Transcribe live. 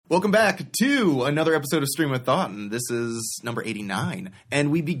Welcome back to another episode of Stream of Thought, and this is number 89. And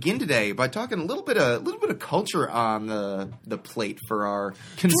we begin today by talking a little bit of culture on the plate for our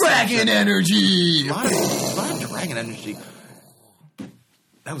Dragon energy. A lot of dragon energy.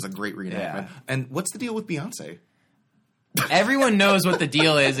 That was a great reenactment. Yeah. And what's the deal with Beyonce? Everyone knows what the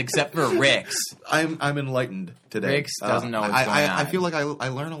deal is except for Rix. I'm enlightened today. Rix doesn't know what's going on. I feel like I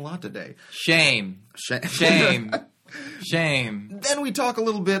learn a lot today. Shame. Shame. Then we talk a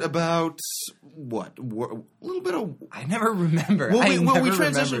little bit about what? A little bit of. I never remember. We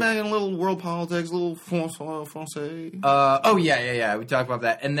transition back in a little world politics, a little français. We talk about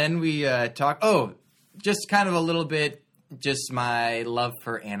that, and then we talk. Oh, just kind of a little bit, just my love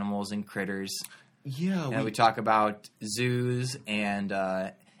for animals and critters. Yeah, and we talk about zoos and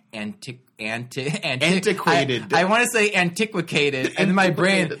antiquated. I want to say antiquated, and in my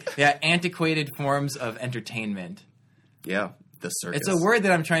brain, antiquated forms of entertainment. Yeah, the circus. It's a word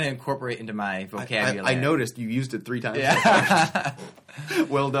that I'm trying to incorporate into my vocabulary. I noticed you used it 3 times. Yeah.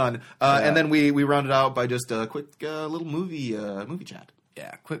 Well done. And then we rounded out by just a quick little movie chat.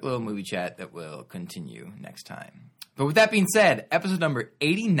 Yeah, quick little movie chat that will continue next time. But with that being said, episode number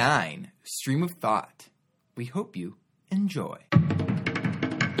 89, Stream of Thought. We hope you enjoy.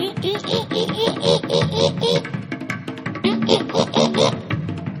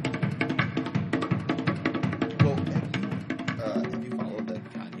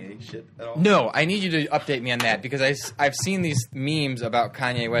 No, I need you to update me on that because I've seen these memes about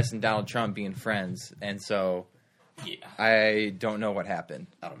Kanye West and Donald Trump being friends, and so I don't know what happened.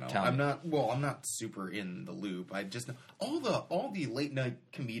 I don't know. I'm not super in the loop. I just know all the late night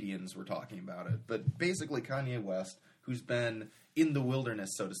comedians were talking about it, but basically Kanye West, who's been in the wilderness,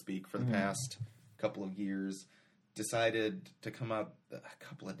 so to speak, for the past couple of years, decided to come up a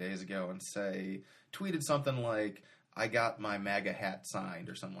couple of days ago and tweeted something like, I got my MAGA hat signed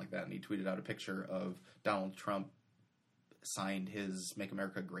or something like that. And he tweeted out a picture of Donald Trump signed his Make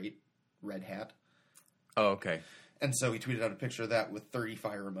America Great red hat. Oh, okay. And so he tweeted out a picture of that with 30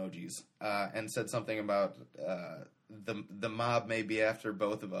 fire emojis and said something about the mob may be after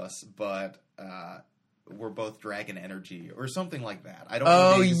both of us, but we're both dragon energy or something like that. I don't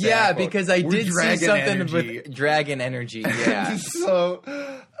know. Oh, yeah, because I did see something energy. with dragon energy. Yeah. So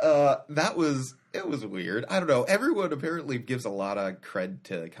it was weird. I don't know. Everyone apparently gives a lot of cred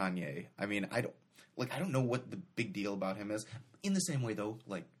to Kanye. I mean, I don't know what the big deal about him is. In the same way, though,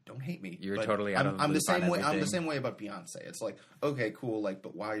 don't hate me. You're totally out of the I'm the loop same on way. I'm the everything. same way about Beyonce. It's like, okay, cool,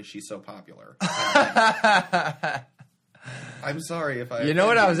 but why is she so popular? I'm sorry if I. You know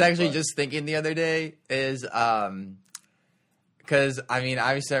what I was actually just thinking the other day is because I mean,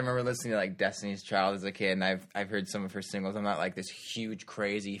 obviously I remember listening to Destiny's Child as a kid, and I've heard some of her singles. I'm not this huge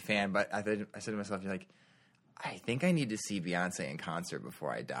crazy fan, but I said to myself, I think I need to see Beyonce in concert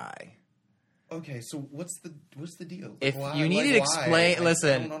before I die. Okay, so what's the deal? If you need to explain,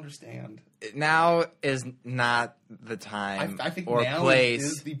 listen. I don't understand. Now is not the time I think or now place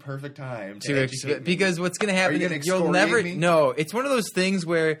is the perfect time to because what's going to happen Are you is you'll never excoriate me? No, it's one of those things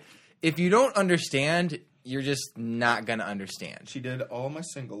where if you don't understand, you're just not going to understand. She did All My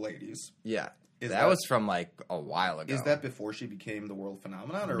Single Ladies. Yeah. Is that was from a while ago. Is that before she became the world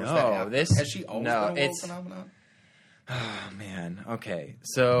phenomenon, or No, was that after? this- Has she always no, been a world it's- phenomenon? Oh, man. Okay.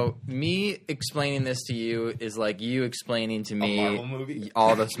 So me explaining this to you is like you explaining to me Marvel movie?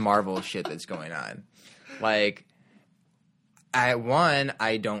 all this Marvel shit that's going on.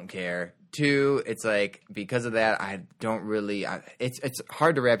 I don't care. 2, it's because of that, I don't really. It's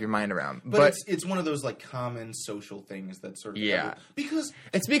hard to wrap your mind around. But it's one of those common social things that sort of because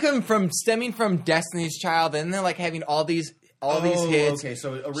it's stemming from Destiny's Child, and they're having all these hits. Okay,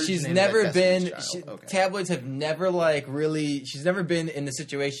 so it she's originated never at been. Destiny's Child. Okay. Tabloids have never really. She's never been in the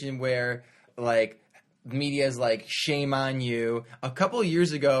situation where media's shame on you. A couple of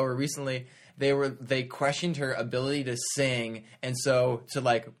years ago or recently, they questioned her ability to sing, and so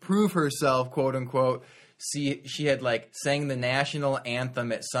to prove herself, quote unquote. She had sang the national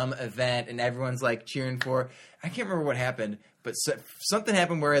anthem at some event, and everyone's cheering for. I can't remember what happened, but something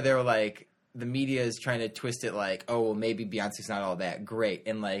happened where they were the media is trying to twist it oh, well, maybe Beyonce's not all that great.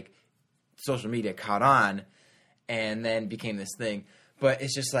 And, social media caught on and then became this thing. But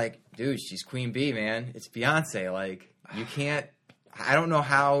it's just dude, she's Queen Bee, man. It's Beyonce. You can't – I don't know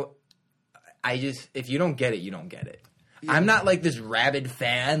how – if you don't get it, you don't get it. Yeah. I'm not this rabid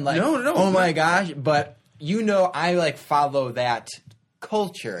fan. No, my gosh. But, I, follow that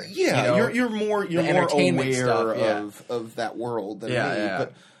culture. Yeah, you're more aware stuff, of that world than me. Yeah.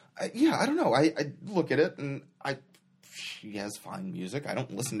 But I don't know. I look at it and she has fine music. I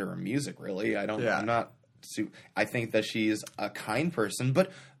don't listen to her music really. I don't. Yeah. I'm not. I think that she's a kind person,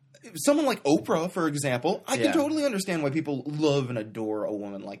 but someone like Oprah, for example, I Yeah. can totally understand why people love and adore a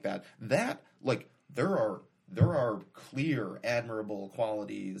woman like that. That, like, there are clear, admirable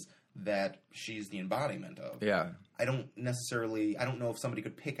qualities that she's the embodiment of. Yeah. I don't know if somebody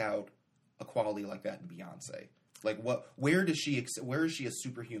could pick out a quality like that in Beyonce. Like, where is she a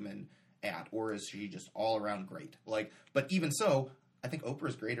superhuman at, or is she just all around great? Like, but even so, I think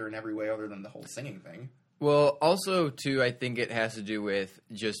Oprah's greater in every way other than the whole singing thing. Well, also too, I think it has to do with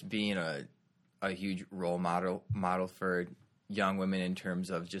just being a huge role model for young women in terms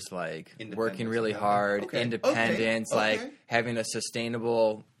of just like working really hard, independence, like having a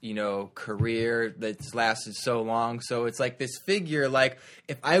sustainable, career that's lasted so long. So it's like this figure, like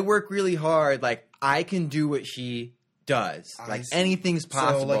if I work really hard, like I can do what she does. Like anything's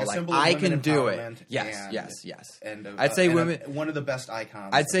possible. So, like, like I can do it. Yes. And I'd say women. One of the best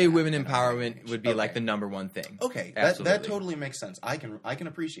icons. I'd say women empowerment would be like the number one thing. Okay, that totally makes sense. I can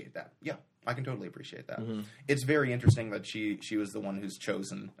appreciate that. Yeah, I can totally appreciate that. Mm-hmm. It's very interesting that she was the one who's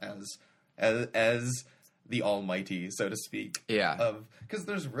chosen as the almighty, so to speak. Yeah. Because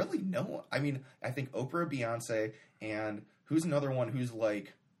there's really no one. I mean, I think Oprah, Beyonce, and who's another one who's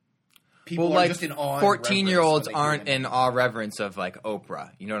like. People are just in awe. 14-year-olds aren't in awe reverence of like Oprah.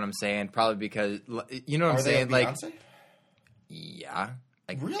 You know what I'm saying? Probably because you know what I'm saying. Like, Beyonce? Yeah.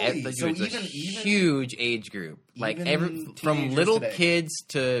 Like, really? So it's a huge age group. Like from little kids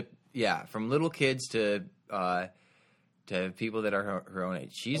to people that are her own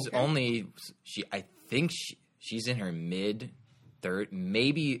age. She's I think she's in her mid third.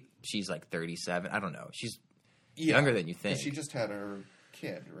 Maybe she's like 37. I don't know. She's younger than you think. She just had her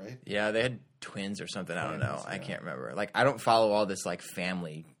kid, right? Yeah, they had twins or something. I don't know. I can't remember. Like, I don't follow all this like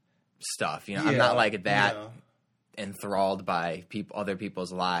family stuff. I'm not like that enthralled by other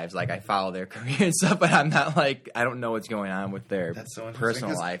people's lives. Like, I follow their career and stuff, but I'm not like I don't know what's going on with their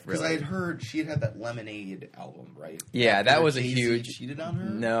personal life. Really, because I had heard she had that Lemonade album, right? Yeah, that was a huge. Cheated on her?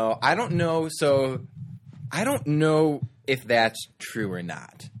 No, I don't know. So, I don't know if that's true or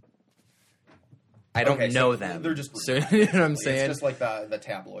not. I don't know them. They're just so, you know what I'm saying? It's just like the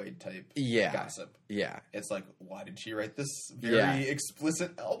tabloid type gossip. Yeah. It's like, why did she write this very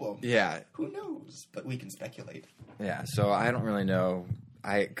explicit album? Yeah. Who knows? But we can speculate. Yeah, so I don't really know.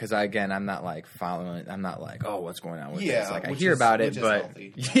 Because I'm not like following. I'm not like, oh, what's going on with this? Like I hear about it, but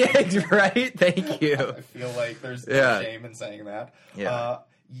yeah, right. Thank you. I feel like there's no shame in saying that. Yeah.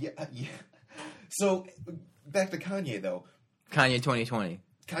 So back to Kanye though. Kanye 2020.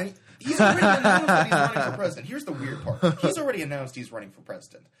 He's already announced that he's running for president. Here's the weird part. He's already announced he's running for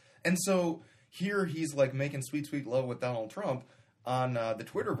president. And so here he's like making sweet, sweet love with Donald Trump on the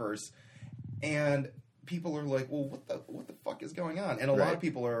Twitterverse. And people are like, well, what the fuck is going on? And a lot of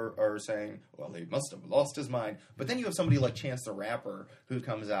people are saying, well, he must have lost his mind. But then you have somebody like Chance the Rapper who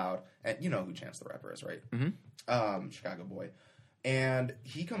comes out. And you know who Chance the Rapper is, right? Mm-hmm. Chicago boy. And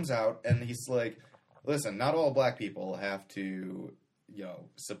he comes out and he's like, listen, not all black people have to...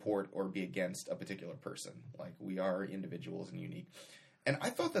 support or be against a particular person. Like, we are individuals and unique. And I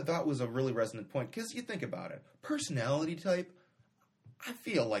thought that was a really resonant point, because you think about it. Personality type, I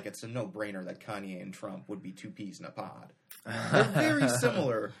feel like it's a no-brainer that Kanye and Trump would be two peas in a pod. They're very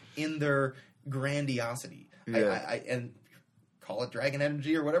similar in their grandiosity. Yeah. And call it dragon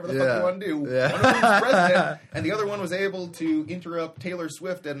energy or whatever the fuck you want to do. One of them was president, and the other one was able to interrupt Taylor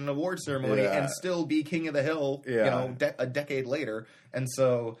Swift at an award ceremony and still be king of the hill, a decade later. And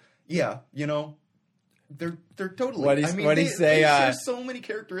so, they're totally. What do you say? They share so many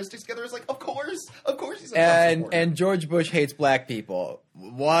characteristics together. It's like, of course, he's a Trump supporter. And George Bush hates black people.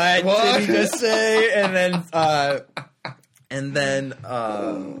 What did he just say? And then,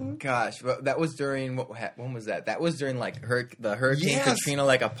 gosh, that was during when was that? That was during like the Hurricane Katrina,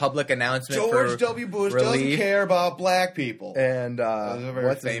 like a public announcement. George W. Bush doesn't care about black people. And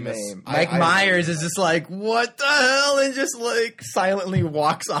what's his name? Mike Myers is just like, what the hell, and just like silently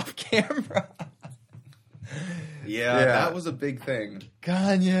walks off camera. Yeah, that was a big thing.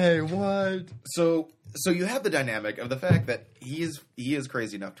 Kanye, what? So you have the dynamic of the fact that he is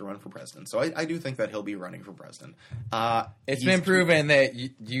crazy enough to run for president. So I do think that he'll be running for president. It's been proven that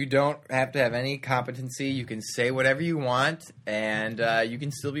you don't have to have any competency. You can say whatever you want, and you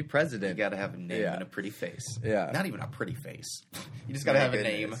can still be president. You got to have a name and a pretty face. Yeah, not even a pretty face. You just got to have a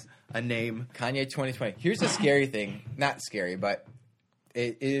name. A name. Kanye 2020. Here's a scary thing. Not scary, but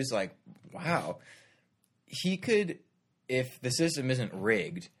it is like, wow. He could, if the system isn't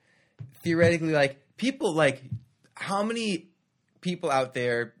rigged, theoretically, like, people, like, how many people out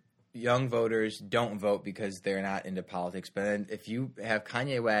there young voters don't vote because they're not into politics. But then if you have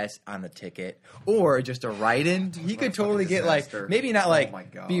Kanye West on the ticket or just a write-in, he could totally get disaster. like maybe not Oh like my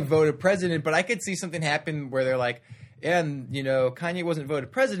God. be voted president, but I could see something happen where they're like, and Kanye wasn't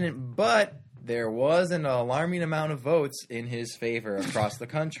voted president, but there was an alarming amount of votes in his favor across the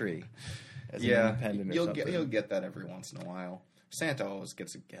country. As an independent or you'll something. get that every once in a while. Santa always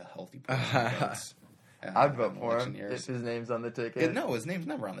gets a healthy portion of votes. I'd vote in for election him years. if his name's on the ticket. Yeah, no, his name's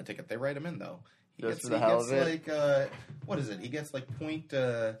never on the ticket. They write him in though. Just for the hell of it? Like what is it? He gets like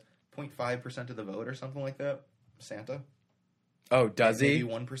 0.5% of the vote or something like that. Santa. Oh, does he?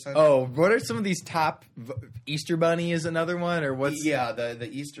 Maybe 1%. Oh, what are some of these top? Easter Bunny is another one, or what's? Yeah, the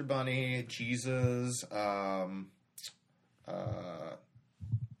Easter Bunny, Jesus.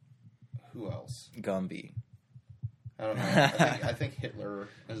 Who else? Gumby. I don't know. I think Hitler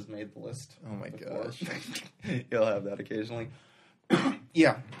has made the list. Oh my before. gosh. You'll have that occasionally.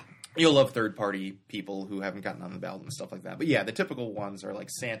 Yeah. You'll love third-party people who haven't gotten on the ballot and stuff like that. But yeah, the typical ones are like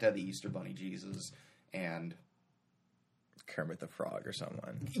Santa, the Easter Bunny, Jesus, and... Kermit the Frog or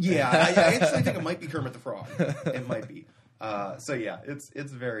someone. Yeah, I actually think it might be Kermit the Frog. It might be. So yeah,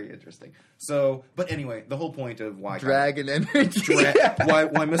 it's very interesting. So, but anyway, the whole point of why Dragon Energy.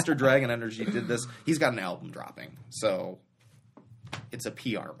 why Mr. Dragon Energy did this, he's got an album dropping. So it's a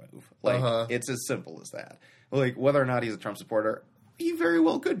PR move. Like it's as simple as that. Like whether or not he's a Trump supporter, he very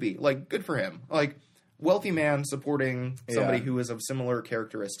well could be. Like good for him. Like wealthy man supporting somebody who is of similar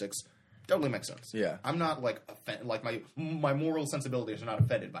characteristics totally makes sense. Yeah. I'm not like like my moral sensibilities are not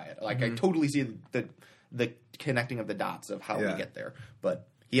offended by it. Like I totally see the connecting of the dots of how we get there. But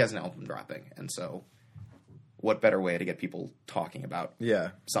he has an album dropping, and so what better way to get people talking about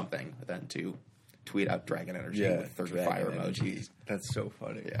something than to tweet out Dragon Energy with 30 fire emojis. That's so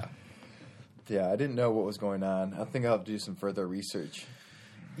funny. Yeah. Yeah, I didn't know what was going on. I think I'll have to do some further research.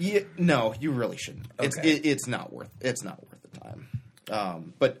 Yeah, no, you really shouldn't. Okay. It's not worth the time.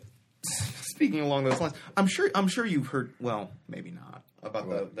 But speaking along those lines, I'm sure you've heard. Well, maybe not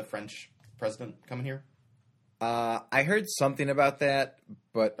about the French president coming here. I heard something about that,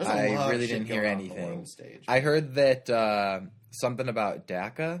 but There's a I lot of really shit didn't hear going on the anything. world stage. I heard that something about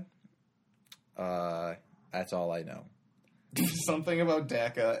DACA. That's all I know. Something about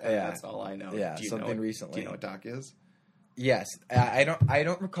DACA, and that's all I know. Yeah, do you something know recently. Do you know what DACA is? Yes, I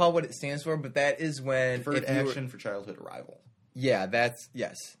don't recall what it stands for, but that is when Deferred Action for Childhood Arrival. Yeah, that's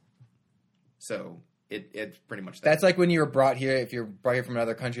yes. So it's pretty much that. That's like when you were brought here. If you're brought here from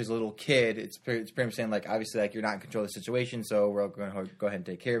another country as a little kid, it's pretty much saying like obviously like you're not in control of the situation, so we're going to go ahead and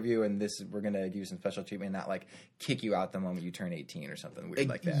take care of you, and we're going to give you some special treatment, not like kick you out the moment you turn 18 or something weird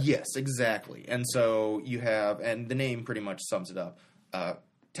like that. Yes, exactly. And so you have, and the name pretty much sums it up.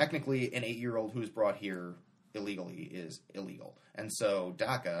 Technically, an 8-year-old who's brought here illegally is illegal, and so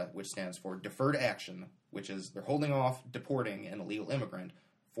DACA, which stands for Deferred Action, which is they're holding off deporting an illegal immigrant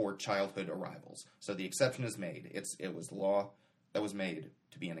for childhood arrivals. So the exception is made. It was the law that was made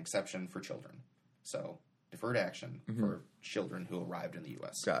to be an exception for children. So deferred action for children who arrived in the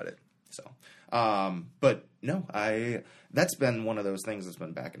U.S. Got it. So, but no, that's been one of those things that's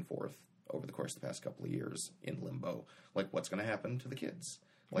been back and forth over the course of the past couple of years in limbo. Like what's going to happen to the kids?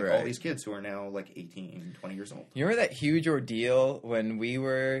 Like all these kids who are now like 18, 20 years old. You remember that huge ordeal when we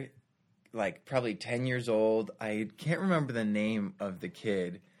were like probably 10 years old? I can't remember the name of the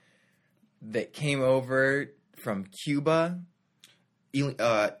kid that came over from Cuba.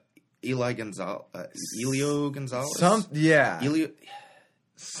 Elio Gonzalez.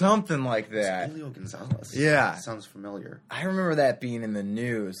 Something like that. Elio Gonzalez. Yeah. Sounds familiar. I remember that being in the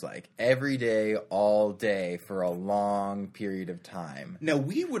news like every day, all day for a long period of time. Now,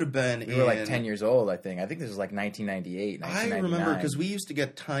 we would have been We were like 10 years old, I think. I think this was like 1998, I 1999. remember because we used to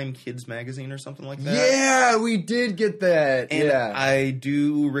get Time Kids magazine or something like that. Yeah, we did get that. And yeah. I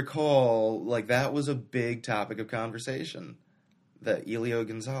do recall, like, that was a big topic of conversation. The Elio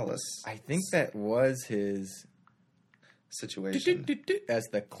Gonzalez I think that was his... situation. As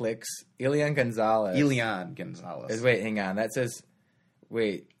the clicks. Elian Gonzalez. Elian Gonzalez. Wait, hang on. That says...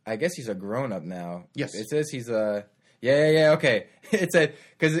 Wait, I guess he's a grown-up now. Yes. It says he's a... Yeah, okay. It said...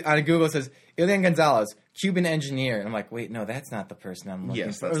 Because on Google it says, Elian Gonzalez, Cuban engineer. And I'm like, wait, no, that's not the person I'm looking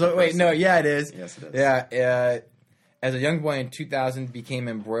Yes, for. that's I was the like, wait, person. no, yeah, it is. Yes, it is. Yeah, as a young boy in 2000, became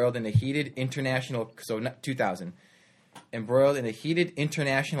embroiled in a heated international... So, not 2000. Embroiled in a heated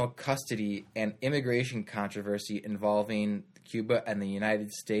international custody and immigration controversy involving Cuba and the United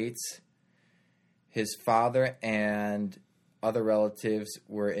States. His father and other relatives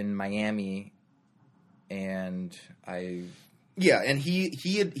were in Miami, and Yeah, and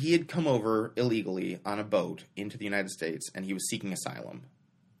he had come over illegally on a boat into the United States, and he was seeking asylum.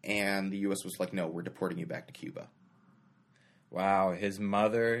 and the U.S. was like, no, we're deporting you back to Cuba. Wow, his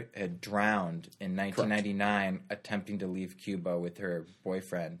mother had drowned in 1999 attempting to leave Cuba with her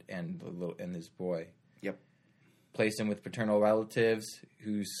boyfriend and this boy. Yep. Placed him with paternal relatives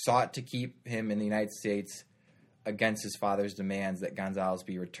who sought to keep him in the United States against his father's demands that Gonzalez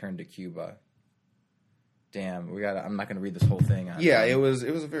be returned to Cuba. Damn, I'm not going to read this whole thing. Yeah, it was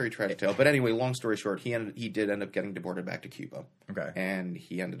a very tragic tale. But anyway, long story short, he did end up getting deported back to Cuba. Okay. And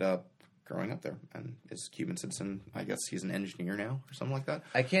he ended up growing up there and is a Cuban citizen. I guess he's an engineer now or something like that.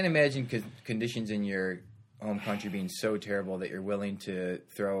 I can't imagine conditions in your home country being so terrible that you're willing to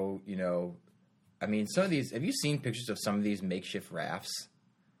throw, I mean, some of these, have you seen pictures of some of these makeshift rafts?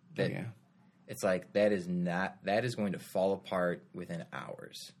 Yeah. It's like, that is going to fall apart within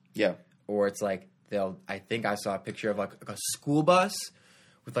hours. Yeah. Or it's like, I think I saw a picture of like a school bus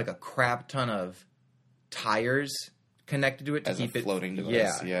with like a crap ton of tires connected to it to keep it floating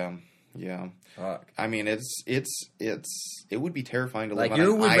device. Yeah. Fuck. I mean, it would be terrifying to live like on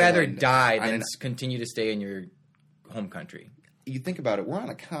you an would island. rather die than continue to stay in your home country. You think about it, we're on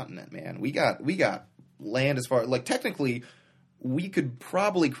a continent, man. We got land as far, like, technically we could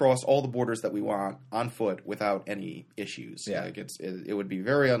probably cross all the borders that we want on foot without any issues. Yeah. Like it would be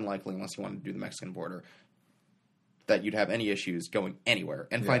very unlikely, unless you wanted to do the Mexican border, that you'd have any issues going anywhere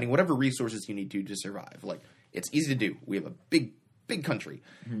and finding whatever resources you need to survive. Like, it's easy to do. We have a big country.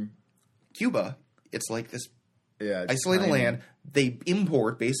 Mm-hmm. Cuba, it's like this isolated tiny land. They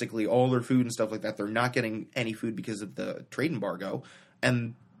import basically all their food and stuff like that. They're not getting any food because of the trade embargo,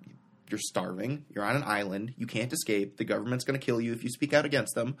 and you're starving. You're on an island. You can't escape. The government's going to kill you if you speak out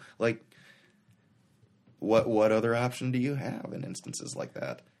against them. Like, what other option do you have in instances like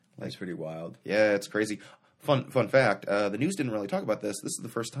that? Like, That's pretty wild. yeah, it's crazy. Fun fact, the news didn't really talk about this.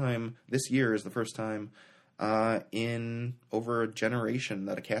 This year is the first time in over a generation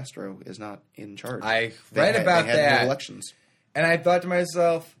that a Castro is not in charge. I read about they had that. no elections. And I thought to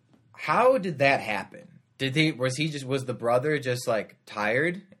myself, how did that happen? Was the brother just like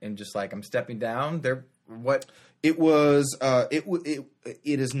tired and just like, I'm stepping down? It was it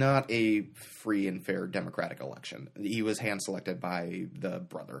is not a free and fair democratic election. He was hand selected by the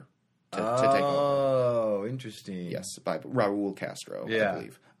brother to take over. Oh, interesting. Yes, by Raul Castro, Yeah. I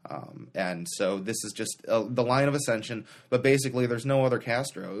believe. And so this is just the line of ascension, but basically there's no other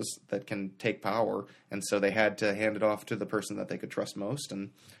Castros that can take power, and so they had to hand it off to the person that they could trust most, and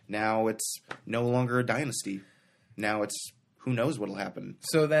now it's no longer a dynasty. Now it's who knows what'll happen.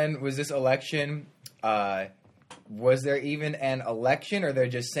 So then, was this election, was there even an election, or they're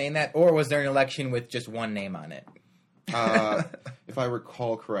just saying that, or was there an election with just one name on it? If I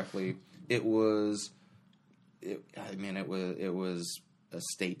recall correctly, it was a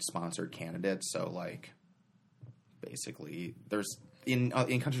state-sponsored candidate, so like basically there's in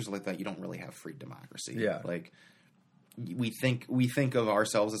countries like that you don't really have free democracy. Yeah. Like we think of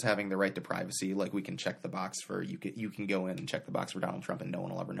ourselves as having the right to privacy, like we can check the box for you can go in and check the box for Donald Trump and no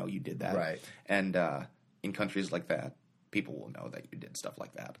one will ever know you did that. Right. And in countries like that, people will know that you did stuff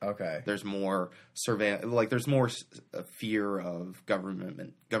like that. Okay. There's more there's more fear of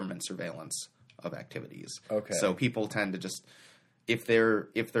government surveillance of activities. Okay. So people tend to just if it's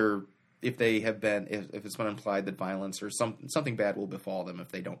been implied that violence or something bad will befall them if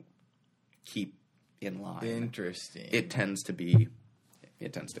they don't keep in line. Interesting. It tends to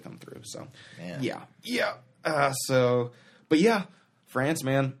come through. So Man. yeah. But yeah, France,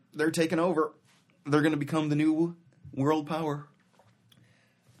 man, they're taking over. They're going to become the new world power.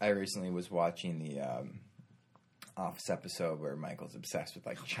 I recently was watching the Office episode where Michael's obsessed with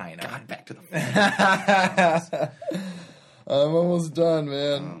like China. God, back to the. I'm almost done,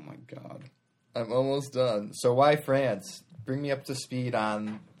 man. Oh my God. I'm almost done. So why France? Bring me up to speed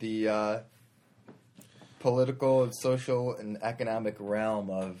on the political and social and economic realm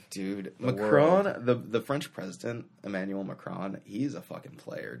of Macron, the French president, Emmanuel Macron, he's a fucking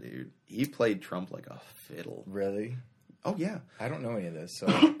player, dude. He played Trump like a fiddle. Really? Oh, yeah. I don't know any of this, so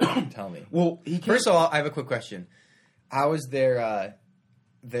tell me. Well, First of all, I have a quick question. How is their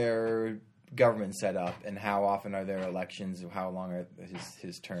government set up, and how often are there elections? How long are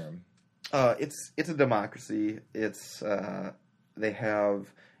his term? It's a democracy. I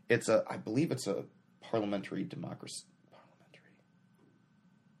believe it's a parliamentary democracy.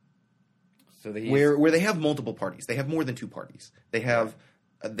 So where they have multiple parties. They have more than two parties.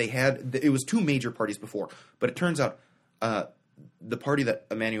 It was two major parties before, but it turns out the party that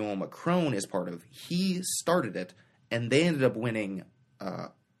Emmanuel Macron is part of, he started it, and they ended up winning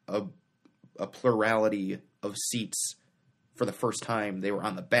a plurality of seats for the first time they were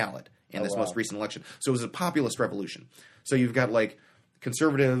on the ballot in this most recent election. So it was a populist revolution. So you've got like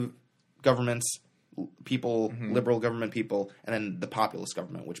conservative governments, people, liberal government people, and then the populist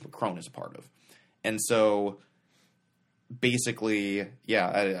government, which Macron is a part of. And so basically,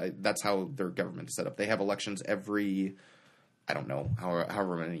 that's how their government is set up. They have elections every, I don't know,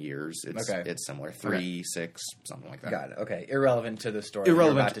 however many years. It's similar, 3, 6, something like that. Got it. Okay. Irrelevant to the story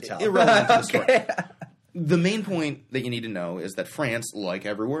Irrelevant, you're about to tell. irrelevant to the story. The main point that you need to know is that France, like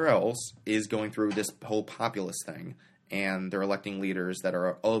everywhere else, is going through this whole populist thing, and they're electing leaders that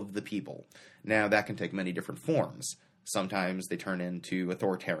are of the people. Now, that can take many different forms. Sometimes they turn into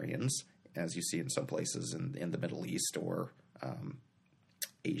authoritarians, as you see in some places in the Middle East or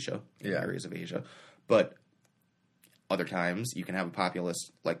Asia, in areas of Asia. But other times, you can have a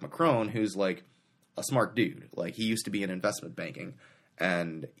populist like Macron, who's like a smart dude. Like, he used to be in investment banking,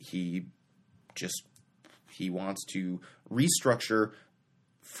 and he wants to restructure.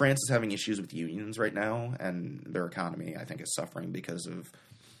 France is having issues with unions right now, and their economy, I think, is suffering because of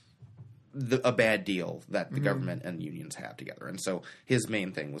a bad deal that the government and unions have together. And so his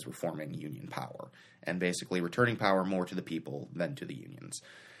main thing was reforming union power and basically returning power more to the people than to the unions.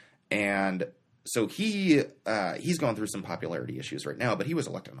 And so he's gone through some popularity issues right now, but he was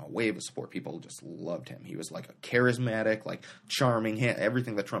elected on a wave of support. People just loved him. He was like a charismatic, like charming,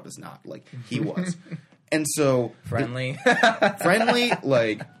 everything that Trump is not. Like, he was. And so Friendly,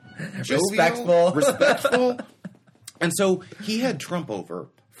 like jovial, respectful. And so he had Trump over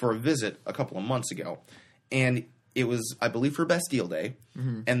for a visit a couple of months ago, and it was, I believe, for Bastille Day.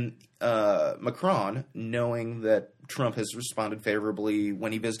 And Macron, knowing that Trump has responded favorably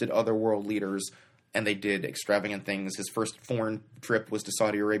when he visited other world leaders, and they did extravagant things. His first foreign trip was to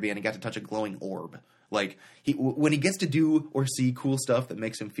Saudi Arabia, and he got to touch a glowing orb. Like, when he gets to do or see cool stuff that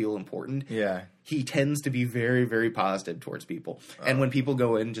makes him feel important, he tends to be very, very positive towards people. And when people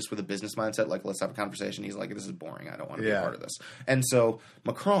go in just with a business mindset, like, let's have a conversation, he's like, this is boring. I don't want to be a part of this. And so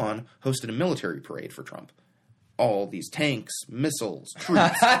Macron hosted a military parade for Trump. All these tanks, missiles,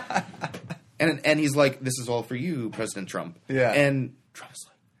 troops. and he's like, this is all for you, President Trump. And Trump's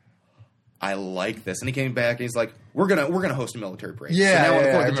like, I like this. And he came back and he's like, we're gonna host a military parade. So now on the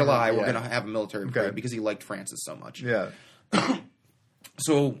 4th of July, we're gonna have a military parade because he liked Francis so much.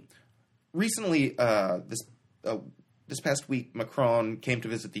 So recently, this past week, Macron came to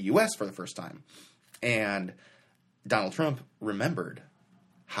visit the U.S. for the first time. And Donald Trump remembered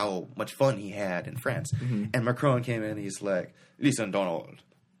how much fun he had in France. And Macron came in and he's like, listen, Donald,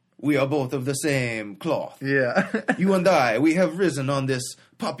 we are both of the same cloth. You and I, we have risen on this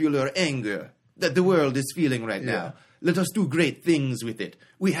popular anger that the world is feeling right now. Let us do great things with it.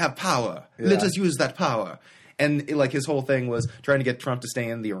 We have power. Let us use that power. And like, his whole thing was trying to get Trump to stay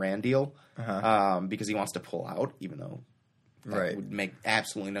in the Iran deal because he wants to pull out, even though that would make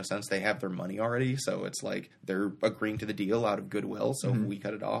absolutely no sense. They have their money already, so it's like they're agreeing to the deal out of goodwill. So if we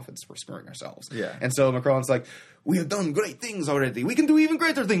cut it off, we're screwing ourselves. And so Macron's like, we have done great things already. We can do even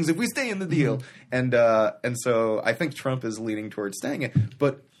greater things if we stay in the deal. And so I think Trump is leaning towards staying it,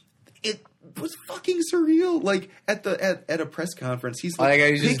 but it was fucking surreal. Like, at a press conference, he's like,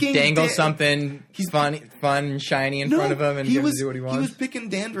 he just dangle something fun and shiny in front of him, and get him to do what he wants. He was picking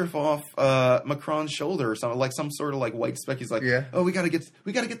dandruff off Macron's shoulder or something, like some sort of like white speck. He's like, oh, we gotta get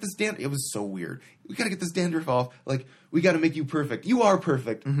this dandruff. It was so weird. We gotta get this dandruff off. Like, we gotta make you perfect. You are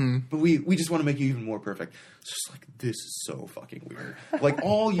perfect, but we just want to make you even more perfect. It's just like, this is so fucking weird. Like,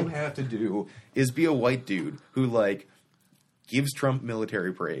 all you have to do is be a white dude who like gives Trump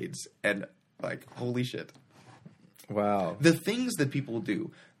military parades, and like, holy shit. Wow. The things that people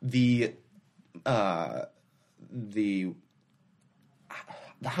do, the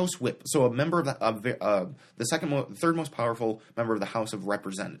House Whip. So a member of the third most powerful member of the House of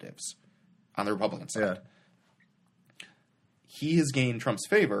Representatives on the Republican side. He has gained Trump's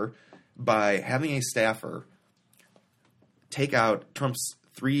favor by having a staffer take out Trump's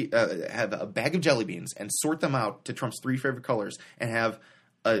have a bag of jelly beans and sort them out to Trump's 3 favorite colors, and have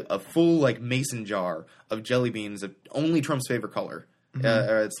a full like mason jar of jelly beans of only Trump's favorite color.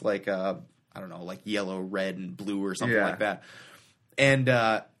 It's like I don't know, like yellow, red, and blue or something like that. And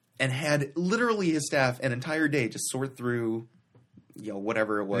had literally his staff an entire day just sort through,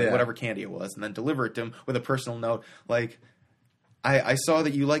 whatever it was, whatever candy it was, and then deliver it to him with a personal note like, I saw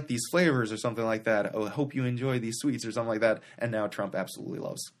that you like these flavors or something like that. Oh, I hope you enjoy these sweets or something like that. And now Trump absolutely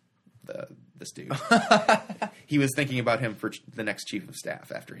loves this dude. He was thinking about him for the next chief of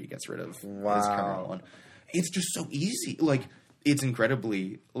staff after he gets rid of his current one. It's just so easy. Like, it's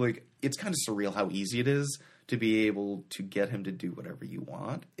incredibly, like, it's kind of surreal how easy it is to be able to get him to do whatever you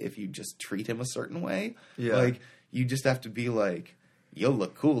want if you just treat him a certain way. Like, you just have to be like, you'll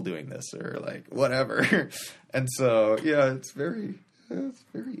look cool doing this, or like whatever. And so, it's very, That's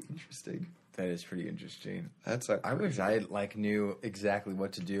very interesting. That is pretty interesting. I wish I knew exactly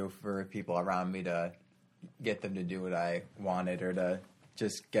what to do for people around me to get them to do what I wanted or to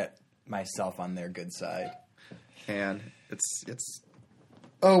just get myself on their good side. And it's.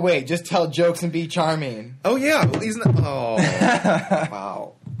 Oh wait, just tell jokes and be charming. Oh yeah, well, he's not. Oh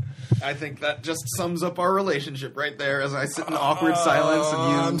wow. I think that just sums up our relationship right there. As I sit in awkward silence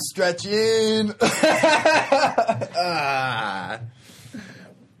and you. I'm stretching.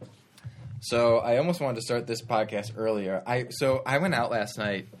 So I almost wanted to start this podcast earlier. I went out last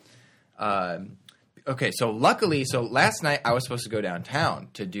night. So last night I was supposed to go downtown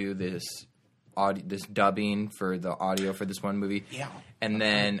to do this dubbing for the audio for this one movie. Yeah. And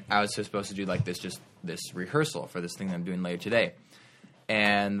then I was supposed to do this rehearsal for this thing that I'm doing later today.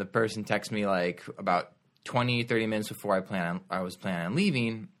 And the person texted me about 20, 30 minutes before I was planning on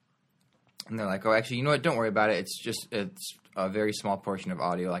leaving. And they're like, oh, actually, you know what? Don't worry about it. It's a very small portion of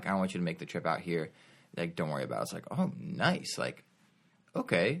audio. I don't want you to make the trip out here. Don't worry about it. It's like, oh, nice.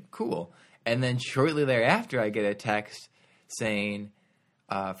 Okay, cool. And then shortly thereafter, I get a text saying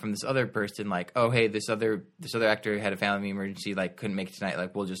from this other person, oh, hey, this other actor had a family emergency, couldn't make it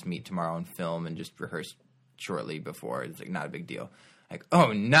tonight. We'll just meet tomorrow and film and just rehearse shortly before. It's not a big deal.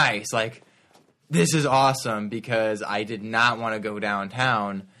 Oh, nice. This is awesome because I did not want to go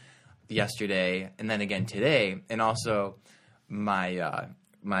downtown yesterday and then again today. And also my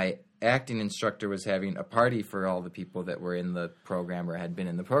acting instructor was having a party for all the people that were in the program or had been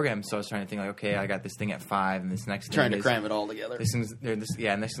in the program. So I was trying to think okay, I got this thing at 5 and this next thing Trying to cram it all together.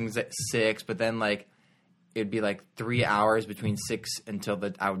 and this thing's at 6, but then it'd be 3 hours between 6 until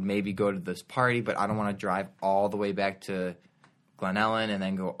I would maybe go to this party, but I don't want to drive all the way back to Glen Ellen and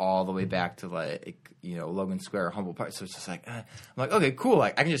then go all the way back to Logan Square or Humboldt Park. So it's just I'm okay, cool.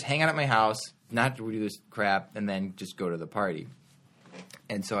 I can just hang out at my house, not do this crap, and then just go to the party.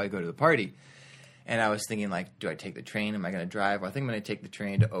 And so I go to the party, and I was thinking, do I take the train? Am I going to drive? Well, I think I'm going to take the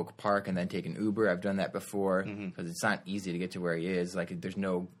train to Oak Park and then take an Uber. I've done that before because it's not easy to get to where he is. There's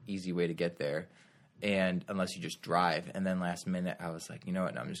no easy way to get there, and unless you just drive. And then last minute, I was like, you know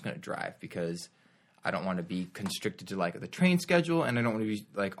what? No, I'm just going to drive because I don't want to be constricted to the train schedule, and I don't want to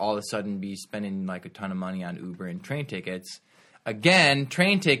be all of a sudden be spending a ton of money on Uber and train tickets. Again,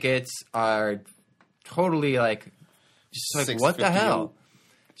 train tickets are totally just what the hell?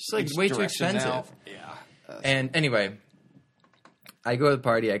 Just way too expensive. Now. Yeah. And anyway, I go to the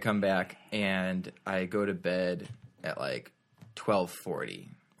party, I come back, and I go to bed at 12:40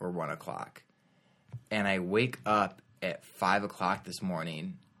 or 1 o'clock. And I wake up at 5 o'clock this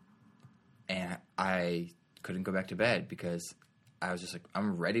morning, and I couldn't go back to bed because I was just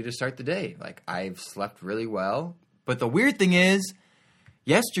I'm ready to start the day. I've slept really well. But the weird thing is,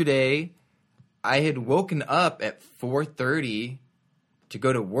 yesterday, I had woken up at 4:30 to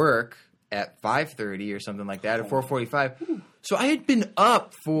go to work at 5:30 or something like that, or 4:45. So I had been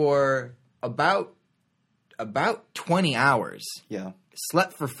up for about 20 hours. Yeah.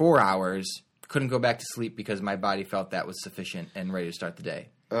 Slept for 4 hours. Couldn't go back to sleep because my body felt that was sufficient and ready to start the day.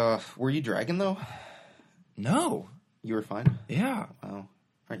 Were you dragging though? No. You were fine? Yeah. Wow.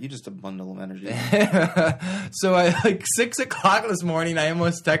 Aren't you just a bundle of energy? So I 6 o'clock this morning, I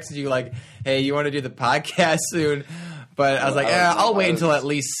almost texted you hey, you want to do the podcast soon? But I was I'll wait until at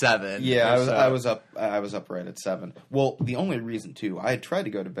least 7. Yeah, I was up right at 7. Well, the only reason too, I had tried to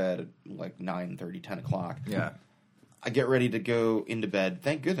go to bed at 9:30, 10 o'clock. Yeah. I get ready to go into bed.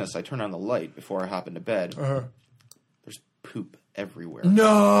 Thank goodness I turn on the light before I hop into bed. There's poop everywhere.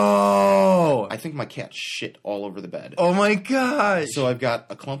 No! I think my cat shit all over the bed. Oh my gosh! So I've got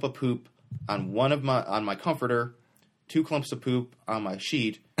a clump of poop on on my comforter, 2 clumps of poop on my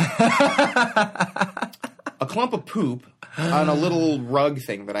sheet, a clump of poop on a little rug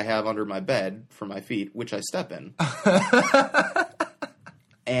thing that I have under my bed for my feet, which I step in,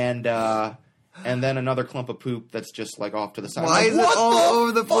 and then another clump of poop that's just off to the side. Why is it all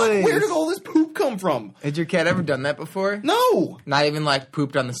over the place? Where did all this poop come from? Has your cat ever done that before? No. Not even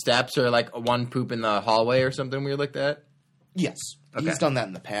pooped on the steps or one poop in the hallway or something weird like that? Yes. Okay. He's done that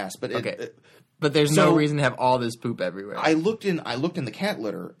in the past, but but there's no reason to have all this poop everywhere. I looked in the cat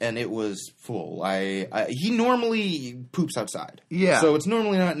litter and it was full. He normally poops outside. Yeah. So it's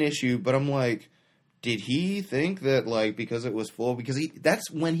normally not an issue, but I'm did he think that because it was full? Because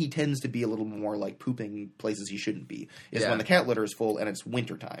that's when he tends to be a little more pooping places he shouldn't be. Is when the cat litter is full and it's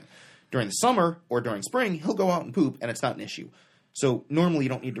wintertime. During the summer or during spring, he'll go out and poop and it's not an issue. So normally you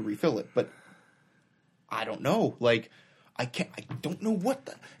don't need to refill it, but I don't know. I don't know what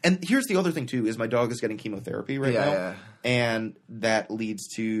the... And here's the other thing, too, is my dog is getting chemotherapy right now. Yeah. And that leads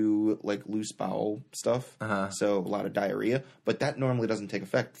to, like, loose bowel stuff. So a lot of diarrhea. But that normally doesn't take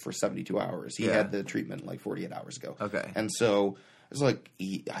effect for 72 hours. He had the treatment, like, 48 hours ago. Okay. And so... It's like,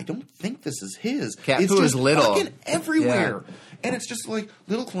 I don't think this is his. Cat it's poo just is little. fucking everywhere. Yeah. And it's just like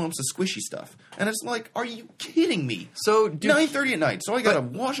little clumps of squishy stuff. And it's like, are you kidding me? So 9:30 at night, so I gotta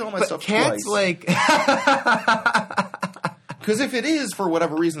wash all my stuff cats, twice. like... Because if it is, for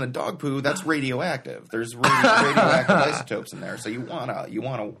whatever reason, a dog poo, that's radioactive. There's radioactive isotopes in there. So you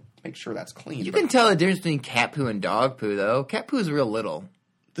wanna make sure that's clean. You can tell the difference between cat poo and dog poo, though. Cat poo is real little.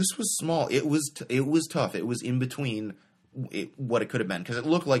 This was small. It was tough. It was in between... what it could have been, because it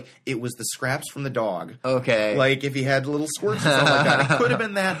looked like it was the scraps from the dog. Okay. Like if he had little squirts or something like that. It could have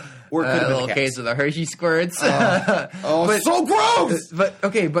been that, or it could have been a little case of the Hershey squirts. But, so gross! But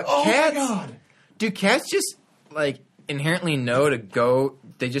cats... my God. Do cats just, like, inherently know to go...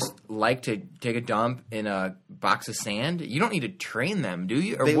 They just like to take a dump in a box of sand? You don't need to train them, do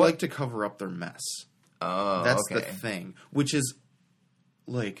you? Or They what? like to cover up their mess. Oh, That's okay. the thing. Which is,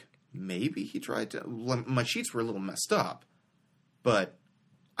 like... Maybe he tried to... My sheets were a little messed up, but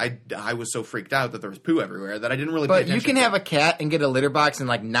I was so freaked out that there was poo everywhere that I didn't really pay But attention. you can have a cat and get a litter box and,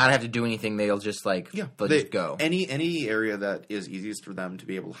 like, not have to do anything. They'll just, like... They'll just go. Any area that is easiest for them to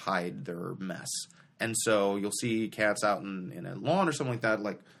be able to hide their mess. And so you'll see cats out in a lawn or something like that,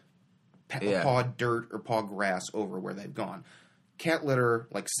 like, paw dirt or paw grass over where they've gone. Cat litter,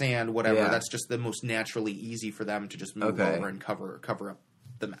 like sand, whatever, that's just the most naturally easy for them to just move over and cover up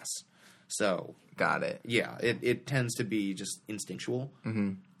the mess. So Got it. Yeah, it tends to be just instinctual,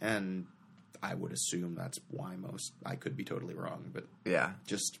 and I would assume that's why I could be totally wrong, but Yeah.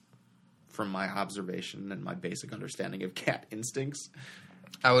 just from my observation and my basic understanding of cat instincts.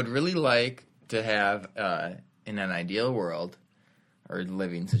 I would really like to have, in an ideal world or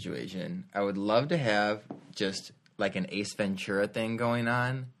living situation, I would love to have just like an Ace Ventura thing going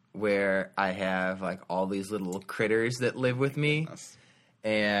on where I have like all these little critters that live with me. Yes.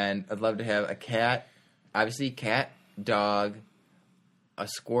 And I'd love to have a cat, obviously cat, dog, a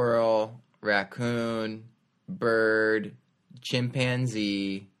squirrel, raccoon, bird,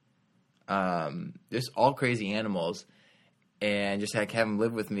 chimpanzee, just all crazy animals, and just like have them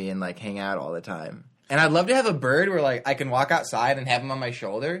live with me and like hang out all the time. And I'd love to have a bird where like I can walk outside and have him on my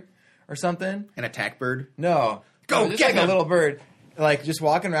shoulder or something. An attack bird? No, just get like him! a little bird, like just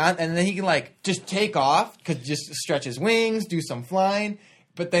walking around, and then he can like just take off, could just stretch his wings, do some flying.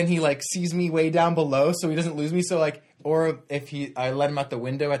 But then he like sees me way down below, so he doesn't lose me. So like, or if I let him out the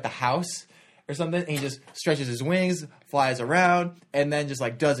window at the house or something, and he just stretches his wings, flies around, and then just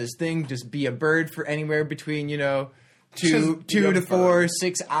like does his thing, just be a bird for anywhere between 2 to 4,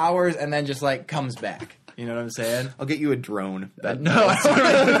 6 hours, and then just like comes back. You know what I'm saying? I'll get you a drone. No,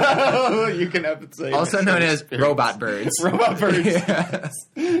 I don't know. You can have it say. Also known as robot birds. Robot birds. Yes.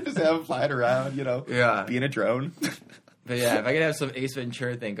 Just have them flying around, Yeah. being a drone. But yeah, if I could have some Ace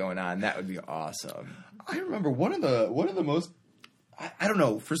Ventura thing going on, that would be awesome. I remember one of the most. I don't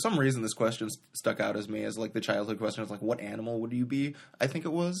know. For some reason, this question stuck out as me as like the childhood question. It was like, what animal would you be? I think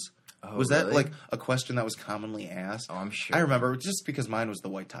it was. Oh, was that really? like a question that was commonly asked? Oh, I'm sure. I remember just because mine was the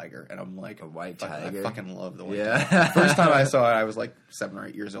white tiger, and I'm like, A white fuck, tiger? I fucking love the white Yeah. tiger. First time I saw it, I was like 7 or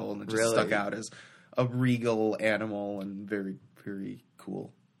 8 years old, and it just Really? stuck out as a regal animal and very, very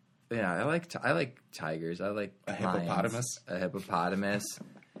cool. Yeah, I like tigers. I like A lions. hippopotamus? A hippopotamus.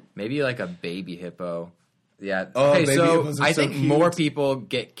 Maybe like a baby hippo. Yeah. Oh, okay, baby so hippos are I so think cute. more people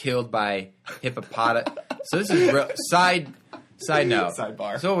get killed by hippopotamus. So this is side note.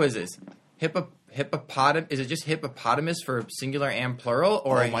 Sidebar. So what is this? Hippopotamus? Is it just hippopotamus for singular and plural,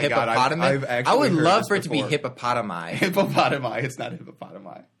 or Oh my God, hippopotamus? I've actually I would heard love this for it to be before. hippopotami. Hippopotami. It's not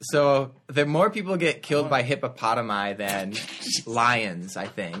hippopotami. So the more people get killed by hippopotami than lions, I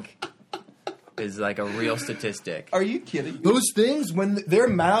think, is like a real statistic. Are you kidding? Those things, when their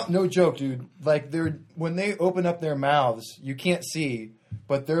mouth, no joke, dude. Like when they open up their mouths, you can't see,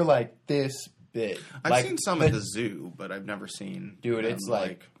 but they're like this big. I've Like, seen some at the zoo, but I've never seen. Dude, them, it's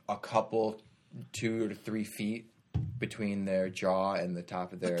like a couple, 2 to 3 feet between their jaw and the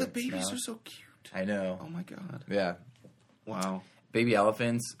top of their But the babies mouth. are so cute. I know. Oh my God. Yeah. Wow. Baby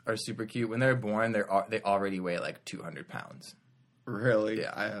elephants are super cute. When they're born, they already weigh like 200 pounds. Really?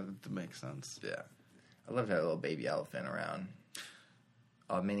 Yeah. I have to make sense. Yeah. I love to have a little baby elephant around.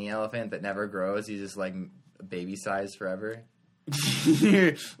 A mini elephant that never grows. He's just like baby sized forever.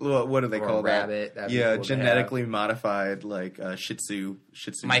 What do they Or a call rabbit. that? That'd be Yeah, cool to genetically modified, like Shih Tzu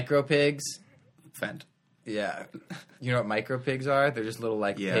Micro pigs. Fent. Yeah. You know what micro pigs are? They're just little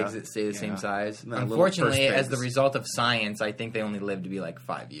like Yeah. pigs that stay the same Yeah. size. Little Unfortunately, purse as the pigs. result of science, I think they only live to be like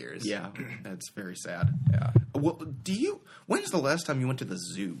 5 years. Yeah, that's very sad. Yeah. Well, when's the last time you went to the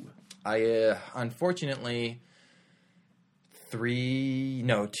zoo? I unfortunately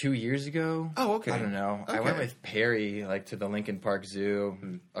 2 years ago. Oh, okay. I don't know. I Okay. went with Perry like to the Lincoln Park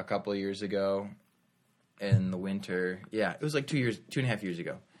Zoo a couple of years ago in the winter. Yeah, it was like 2.5 years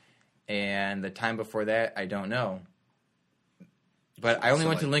ago. And the time before that, I don't know. But I only So,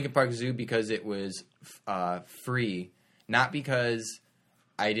 went to like- Lincoln Park Zoo because it was free, not because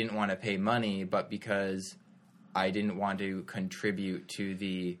I didn't want to pay money, but because I didn't want to contribute to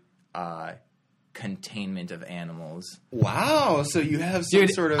the containment of animals. Wow, so you have some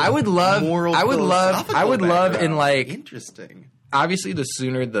Dude, sort of I would love philosophical in background. like Interesting. obviously the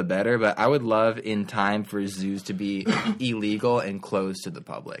sooner the better, but I would love in time for zoos to be illegal and closed to the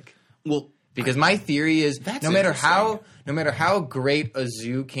public. Well, Because my theory is That's no matter interesting. how great a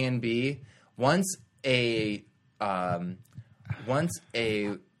zoo can be, once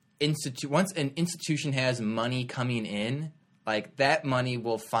an institution has money coming in, like that money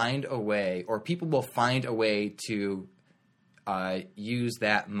will find a way, or people will find a way to use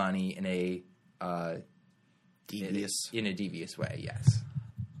that money in a devious. in a devious way. Yes.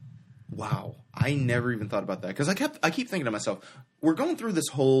 Wow, I never even thought about that because I keep thinking to myself, we're going through this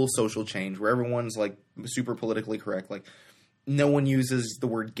whole social change where everyone's like super politically correct, like no one uses the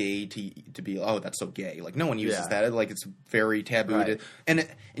word gay to be that's so gay, like no one uses Yeah. that, like it's very taboo, Right. and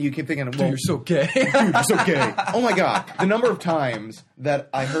you keep thinking, well, You're so gay. dude, you're so gay. Oh my god, the number of times that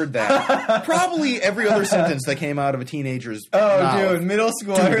I heard that, probably every other sentence that came out of a teenager's mouth. middle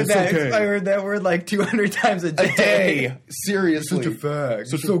school, Dude, it's okay. I heard that word like 200 times a day. A day, seriously. fact.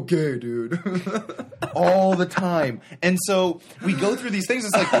 You're so gay, dude. All the time. And so we go through these things.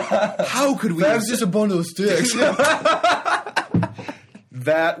 It's like, how could we? a bundle of sticks.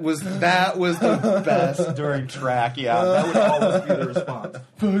 That was the best during track. Yeah, that would always be the response.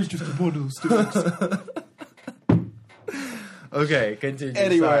 It's just a bundle of sticks. Okay, continue.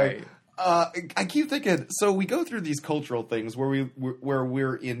 Anyway, Sorry. I keep thinking. So we go through these cultural things where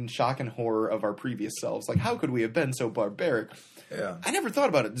we're in shock and horror of our previous selves. Like, how could we have been so barbaric? Yeah. I never thought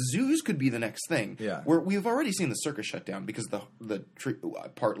about it. Zoos could be the next thing. Yeah. We've already seen the circus shut down because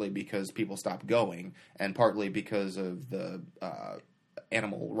partly because people stopped going, and partly because of the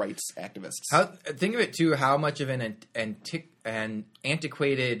animal rights activists. Think of it too. How much of an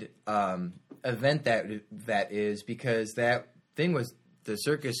antiquated event that is, because that thing was, the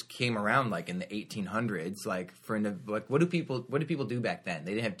circus came around like in the 1800s. Like what do people do back then?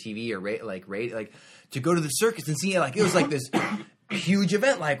 They didn't have TV or radio. Like to go to the circus and see it. Like it was like this huge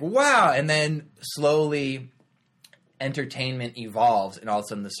event. Like wow, and then slowly entertainment evolves, and all of a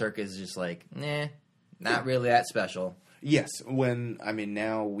sudden the circus is just like, not really that special. Yes,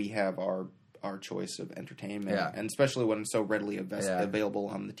 now we have our choice of entertainment, Yeah. and especially when it's so readily Yeah. available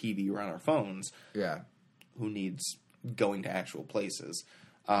on the TV or on our phones. Yeah. Who needs going to actual places?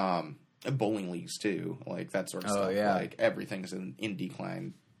 Bowling leagues too, like that sort of stuff. yeah. Like everything's in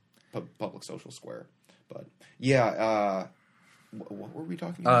decline. Public social square, but yeah. What were we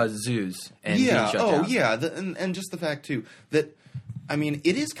talking about? Zoos and Yeah. being shut Oh, down. yeah. And just the fact too that,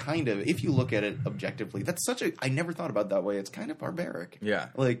 it is kind of, if you look at it objectively, that's I never thought about it that way. It's kind of barbaric. Yeah.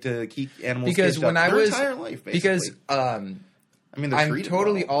 Like to keep animals Because caged when up I their was entire life, basically. because they're I'm treated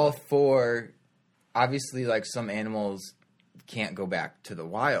totally well. all for, obviously, like some animals can't go back to the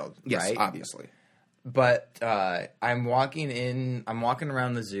wild, Yes, right? obviously. But I'm walking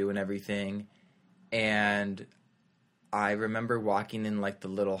around the zoo and everything, and I remember walking in like the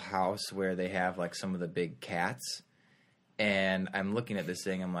little house where they have like some of the big cats, and I'm looking at this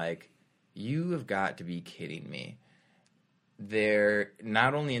thing, I'm like, you have got to be kidding me. They're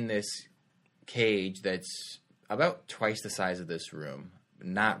not only in this cage that's about twice the size of this room,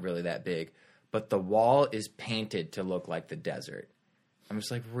 not really that big, but the wall is painted to look like the desert. I'm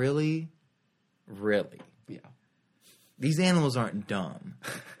just like, really? Really? Yeah. These animals aren't dumb.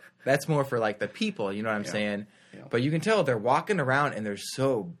 That's more for like the people, you know what I'm Yeah. saying? Yeah. But you can tell they're walking around and they're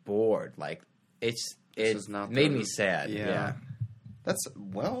so bored. Like it is not made the- me sad. yeah. Yeah. That's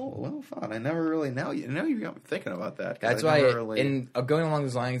well thought. I never really now you got me thinking about that. 'Cause That's I why, never really- in going along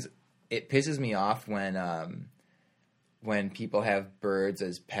those lines, it pisses me off when people have birds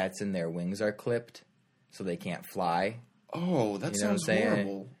as pets and their wings are clipped so they can't fly. Oh, that You know what I'm sounds saying?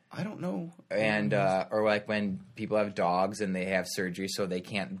 horrible. I don't know. And or like when people have dogs and they have surgery so they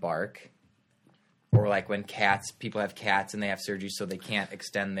can't bark, or like when people have cats and they have surgery so they can't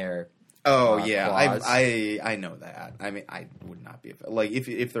extend their Oh yeah, claws. I know that. I would not be like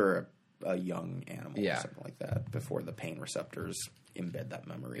if they're a young animal or something like that before the pain receptors embed that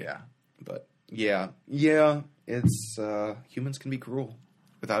memory. Yeah. But yeah, it's humans can be cruel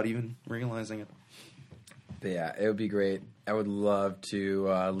without even realizing it. But yeah, it would be great. I would love to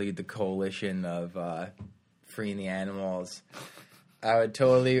lead the coalition of freeing the animals. I would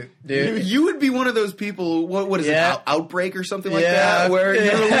totally, dude. You would be one of those people. What is it? Outbreak or something like Yeah. that, where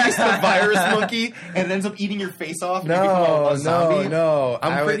you release the virus monkey and it ends up eating your face off. And you become a zombie. No.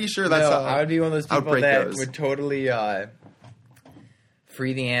 I'm pretty sure that's how I would be one of those people Outbreak that goes. would totally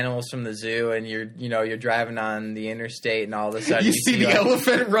free the animals from the zoo, and you're driving on the interstate, and all of a sudden you see the like,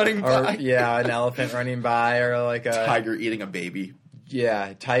 elephant running or, by. an elephant running by, or like a Tiger eating a baby.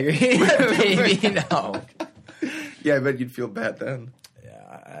 tiger eating a baby. No. Yeah, I bet you'd feel bad then. Yeah,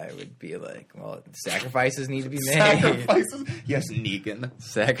 I would be like, well, sacrifices need to be made. Sacrifices? Yes, Negan.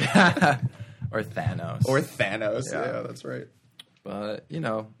 Or Thanos. Or Thanos. Yeah. Yeah, that's right. But,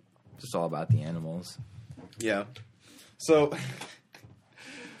 just all about the animals. Yeah. So,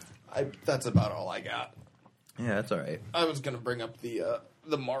 that's about all I got. Yeah, that's all right. I was going to bring up the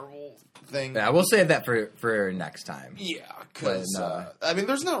Marvel thing. Yeah, we'll save that for next time. Yeah, because But,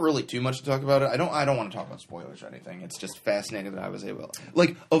 there's not really too much to talk about it. I don't want to talk about spoilers or anything. It's just fascinating that I was able,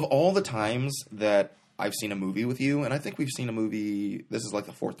 of all the times that I've seen a movie with you, and I think we've seen a movie. This is like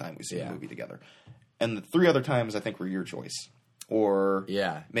the 4th time we've seen a movie together, and the 3 other times I think were your choice. Or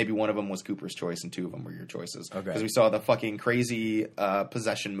maybe one of them was Cooper's choice and 2 of them were your choices. Okay. Because we saw the fucking crazy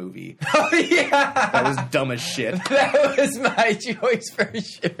possession movie. Oh, yeah! That was dumb as shit. That was my choice for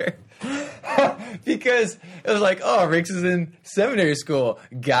sure. Because it was like, oh, Rix is in seminary school.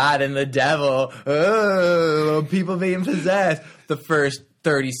 God and the devil. Oh, people being possessed. The first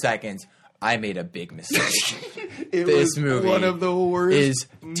 30 seconds, I made a big mistake. This movie one of the worst is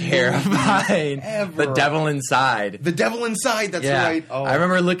terrifying. Ever. The devil inside. The devil inside, that's right. Oh. I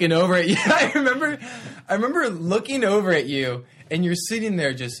remember looking over at you. I remember looking over at you, and you're sitting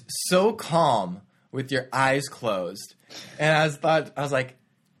there just so calm with your eyes closed. And I was like,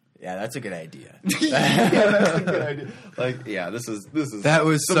 yeah, that's a good idea. Yeah, that's a good idea. This is that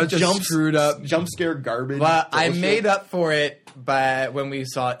was such a screwed up jump scare garbage. But I bullshit. made up for it when we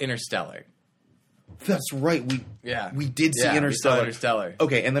saw Interstellar. That's right. We did see Interstellar. We saw Interstellar.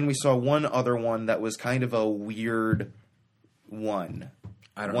 Okay, and then we saw one other one that was kind of a weird one.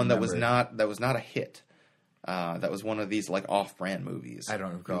 I don't one remember. that was not a hit. That was one of these off-brand movies. I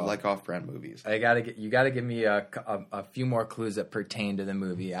don't recall. Off-brand movies. You got to give me a few more clues that pertain to the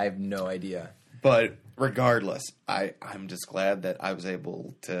movie. I have no idea. But regardless, I'm just glad that I was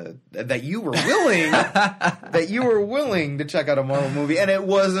able to that you were willing to check out a Marvel movie, and it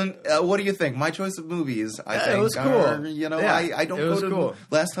wasn't. What do you think? My choice of movies, I think, it was cool. I don't it go was to. Cool.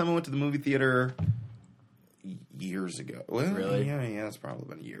 Last time I went to the movie theater years ago. Well, really? Yeah, it's probably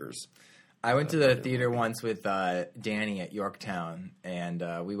been years. I went to the theater once with Danny at Yorktown,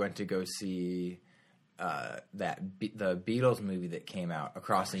 and we went to go see the Beatles movie that came out,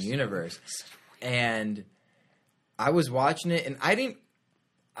 Across the Universe. And I was watching it, and I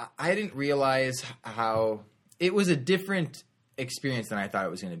didn't realize how it was a different experience than I thought it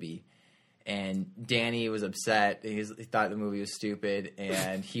was going to be. And Danny was upset. He thought the movie was stupid,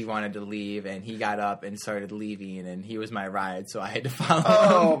 and he wanted to leave. And he got up and started leaving, and he was my ride, so I had to follow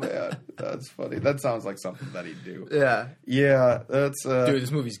Oh him. man, that's funny. That sounds like something that he'd do. Yeah, that's dude,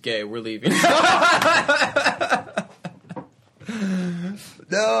 this movie's gay. We're leaving.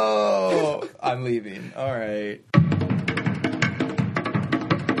 No, I'm leaving. All right.